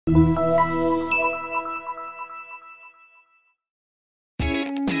Stop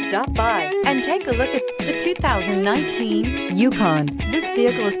by and take a look at the 2019 Yukon. This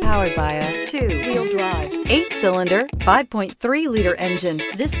vehicle is powered by a 2-wheel drive, 8-cylinder, 5.3-liter engine.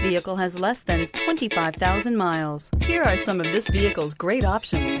 This vehicle has less than 25,000 miles. Here are some of this vehicle's great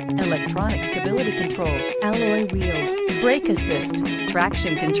options: electronic stability control, alloy wheels, brake assist,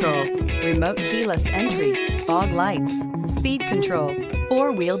 traction control, remote keyless entry, fog lights, speed control,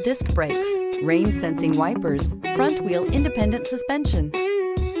 4-wheel disc brakes, rain sensing wipers, front wheel independent suspension.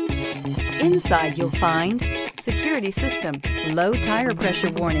 Inside you'll find security system, low tire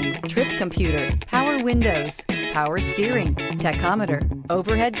pressure warning, trip computer, power windows, power steering, tachometer,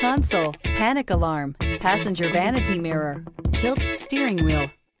 overhead console, panic alarm, passenger vanity mirror, tilt steering wheel.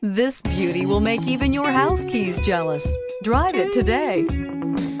 This beauty will make even your house keys jealous. Drive it today.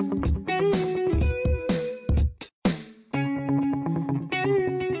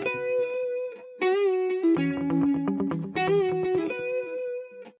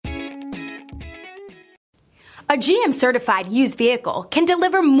 A GM-certified used vehicle can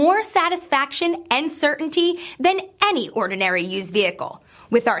deliver more satisfaction and certainty than any ordinary used vehicle.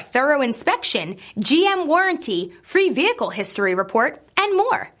 With our thorough inspection, GM warranty, free vehicle history report, and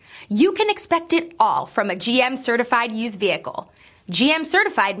more. You can expect it all from a GM-certified used vehicle.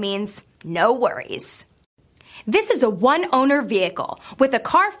 GM-certified means no worries. This is a one-owner vehicle with a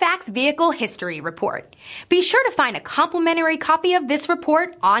Carfax Vehicle History Report. Be sure to find a complimentary copy of this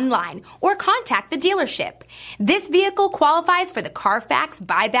report online or contact the dealership. This vehicle qualifies for the Carfax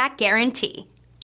Buyback Guarantee.